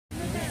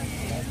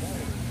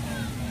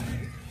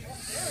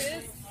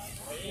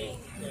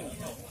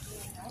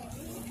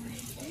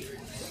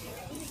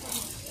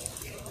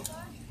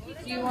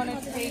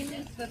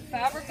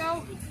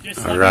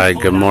All right,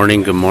 good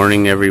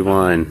morning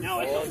everyone.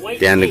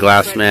 Dan the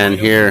Glass Man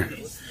here,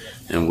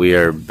 and we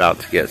are about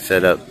to get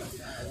set up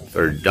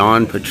for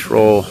Dawn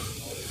Patrol,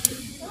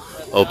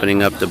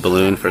 opening up the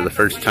balloon for the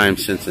first time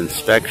since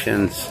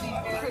inspections.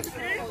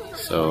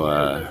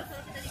 So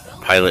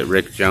Pilot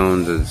Rick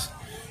Jones is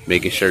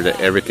making sure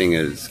that everything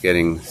is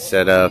getting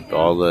set up.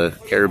 All the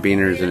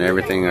carabiners and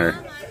everything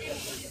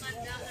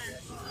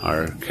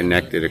are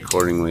connected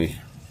accordingly.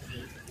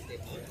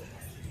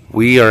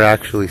 We are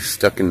actually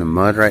stuck in the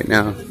mud right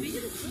now.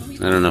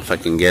 I don't know if I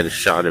can get a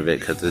shot of it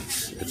because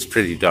it's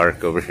pretty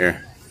dark over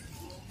here.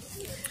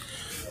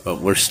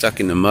 But we're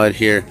stuck in the mud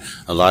here.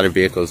 A lot of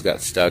vehicles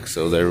got stuck,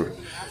 so they're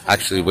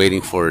actually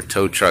waiting for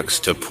tow trucks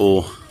to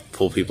pull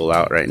people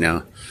out right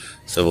now.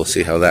 So we'll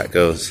see how that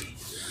goes.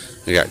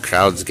 We got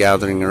crowds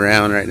gathering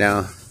around right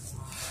now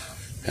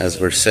as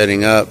we're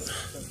setting up.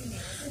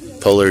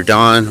 Polar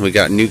Dawn, we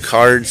got new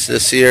cards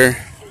this year.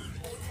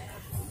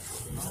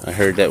 I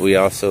heard that we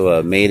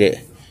also made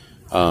it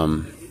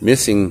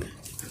Missing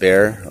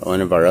Bear,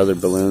 one of our other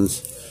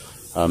balloons,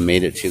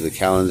 made it to the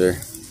calendar.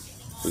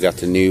 We got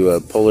the new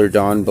Polar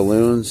Dawn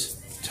balloons.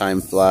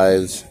 Time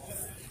flies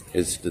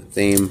is the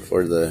theme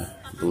for the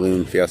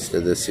balloon fiesta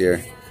this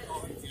year.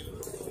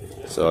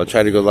 So I'll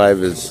try to go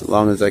live as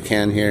long as I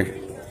can here.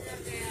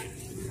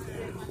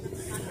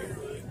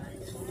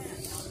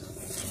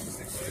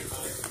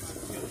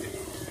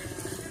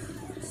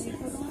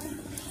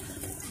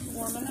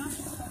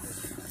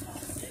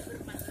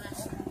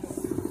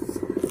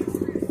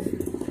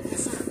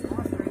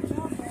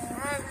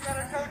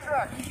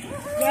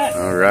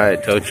 All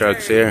right, tow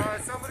truck's here.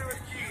 Who's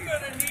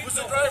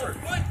the driver?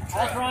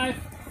 I'll drive.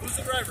 Who's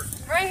the driver?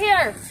 Right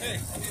here. Hey.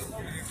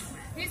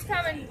 He's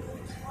coming.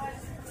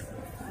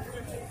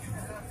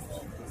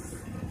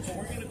 So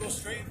we're gonna go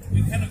straight.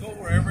 We kind of go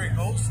wherever it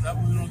goes. That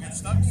way we don't get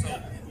stuck. So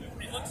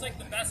It looks like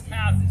the best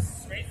path is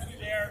straight through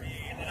there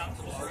and then out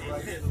to the street.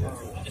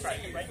 I'll just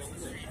take it right to the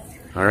street.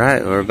 All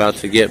right, we're about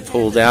to get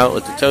pulled out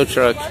with the tow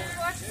truck.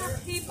 Watch for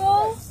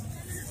people.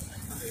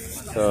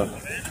 So, on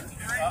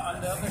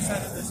the other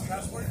side of this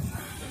password.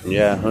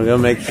 yeah, we're gonna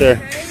make sure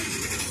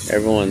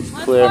everyone's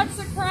Let's clear. watch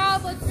the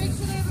crowd. Let's make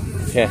sure they have a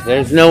clear Okay, crowd.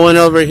 there's no one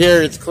over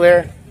here. It's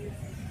clear.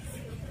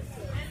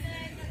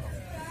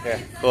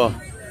 Okay, cool.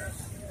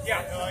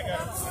 Yeah, no, I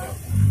got it.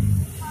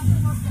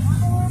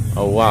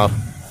 Oh wow,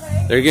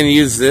 they're gonna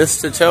use this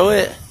to tow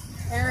it.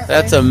 Apparently.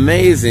 That's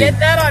amazing. Get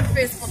that on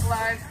Facebook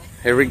Live.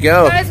 Here we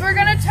go. Guys, we're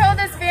going to tow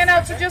this van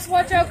out, so just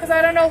watch out because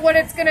I don't know what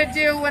it's going to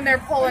do when they're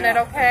pulling it,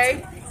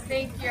 okay?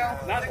 Thank you.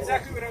 Not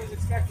exactly what I was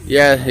expecting.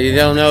 Yeah, you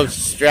don't know if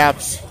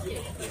straps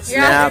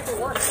snap. There's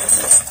a lot of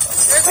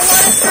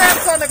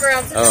straps on the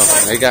ground. So just Oh,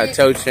 watch they the got feet.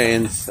 tow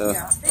chains. So.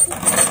 Yeah.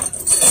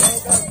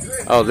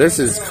 Oh, this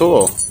is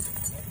cool.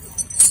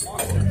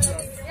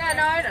 Yeah,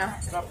 no, I know.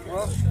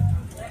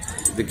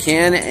 The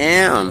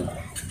Can-Am.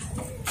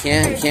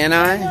 Can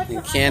I?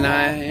 Can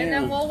I? And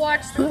then we'll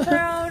watch the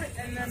crowd,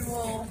 and then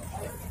we'll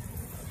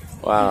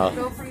Wow.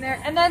 go from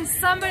there. And then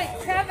somebody,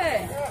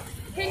 Kevin,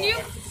 can you?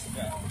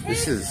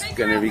 This is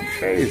gonna be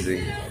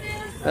crazy.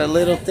 That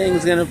little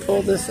thing's gonna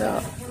pull this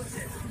out.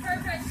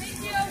 Perfect,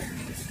 thank you.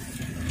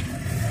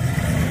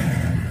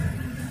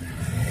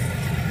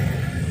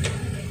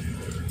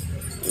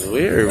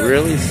 We're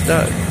really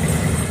stuck. Watch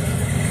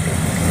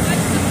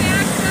the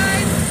back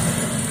side.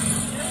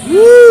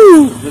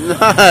 Woo!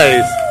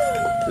 Nice.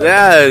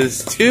 That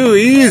is too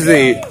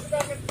easy.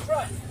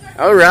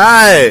 All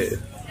right.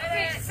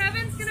 Okay,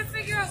 Kevin's gonna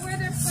figure out where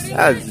they're putting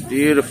That's it.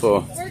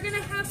 beautiful. We're gonna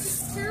have to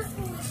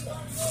carefully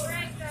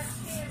drag that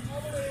can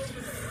all the way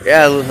to the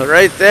Yeah,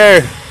 right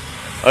there.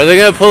 Are they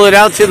gonna pull it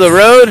out to the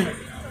road?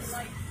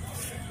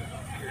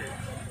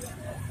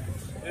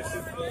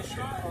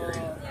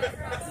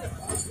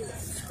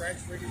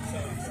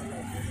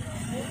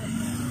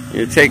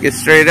 You take it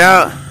straight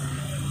out?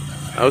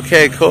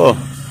 Okay, cool.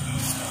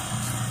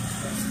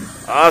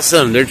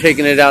 Awesome. They're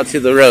taking it out to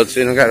the road,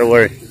 so you don't got to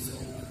worry.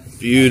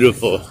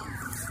 Beautiful.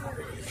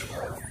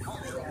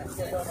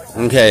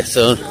 Okay,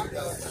 so people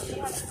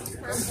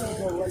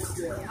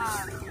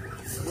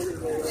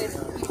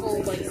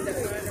like that.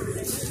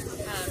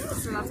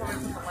 So that's why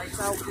we put the lights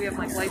out. We have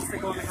like lights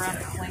that go on the ground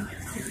and blink.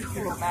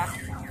 You go back.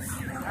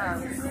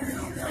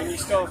 And you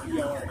still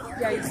yell.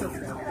 Yeah, you still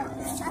feel.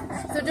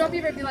 So don't be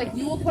afraid. Be like,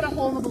 you will put a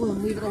hole in the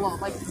balloon. Leave it alone.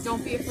 Like,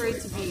 don't be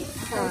afraid to be.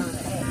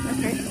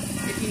 Okay.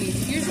 If you need.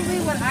 Usually,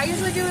 what I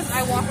usually do is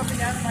I walk up and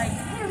down and like.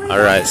 Hey, all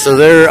right, so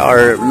there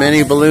are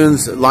many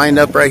balloons lined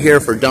up right here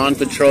for Dawn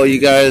Patrol, you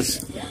guys.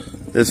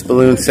 This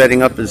balloon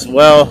setting up as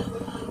well.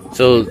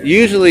 So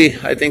usually,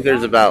 I think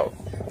there's about,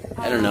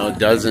 I don't know, a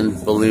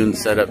dozen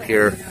balloons set up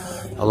here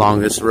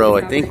along this row.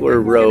 I think we're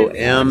row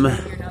M.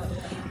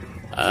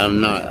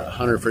 I'm not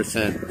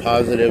 100%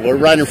 positive. We're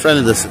right in front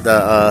of the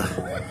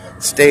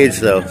stage,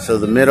 though. So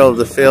the middle of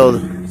the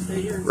field,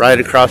 right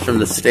across from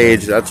the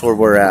stage, that's where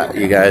we're at,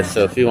 you guys.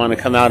 So if you want to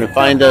come out and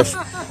find us,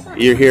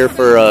 you're here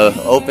for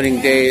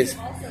opening days.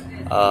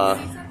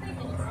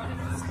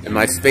 and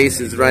my space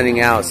is running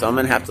out, so I'm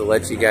gonna have to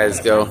let you guys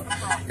go.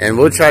 And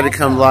we'll try to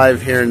come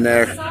live here and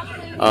there.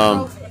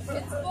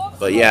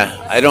 But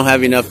yeah, I don't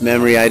have enough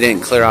memory. I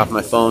didn't clear off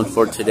my phone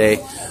for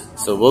today,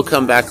 so we'll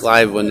come back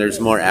live when there's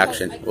more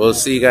action. We'll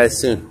see you guys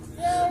soon.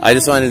 I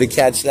just wanted to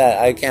catch that.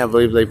 I can't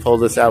believe they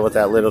pulled us out with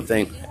that little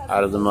thing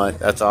out of the mud.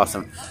 That's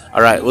awesome.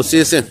 All right, we'll see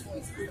you soon.